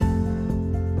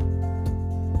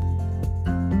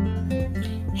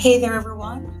Hey there,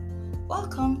 everyone.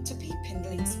 Welcome to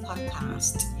Peepindling's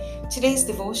podcast. Today's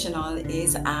devotional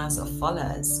is as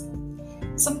follows.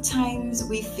 Sometimes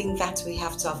we think that we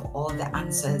have to have all the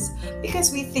answers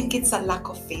because we think it's a lack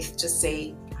of faith to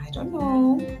say, I don't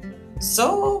know.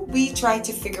 So we try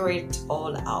to figure it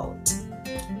all out.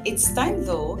 It's time,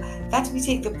 though, that we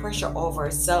take the pressure off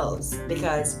ourselves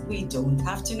because we don't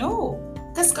have to know,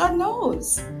 because God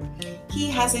knows. He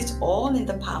has it all in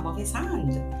the palm of His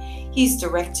hand. He's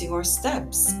directing our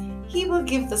steps. He will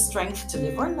give the strength to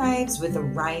live our lives with the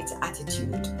right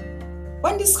attitude.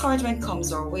 When discouragement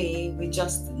comes our way, we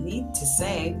just need to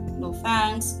say, no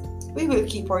thanks. We will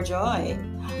keep our joy.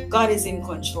 God is in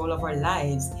control of our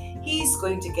lives. He's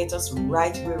going to get us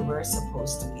right where we're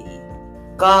supposed to be.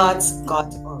 God's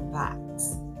got our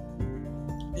backs.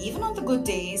 Even on the good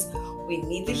days, we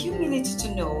need the humility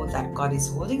to know that God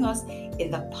is holding us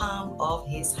in the palm of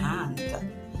His hand.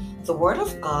 The Word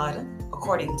of God,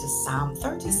 according to Psalm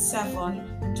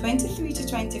 37,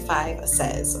 23-25,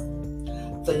 says,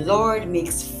 The Lord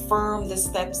makes firm the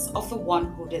steps of the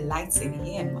one who delights in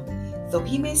Him. Though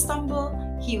he may stumble,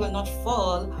 he will not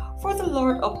fall, for the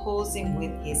Lord upholds him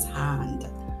with His hand.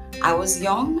 I was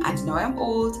young and now I am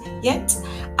old, yet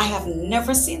I have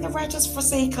never seen the righteous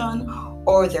forsaken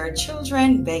or their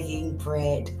children begging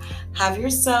bread. Have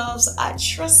yourselves a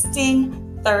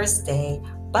trusting Thursday.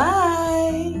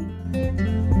 Bye.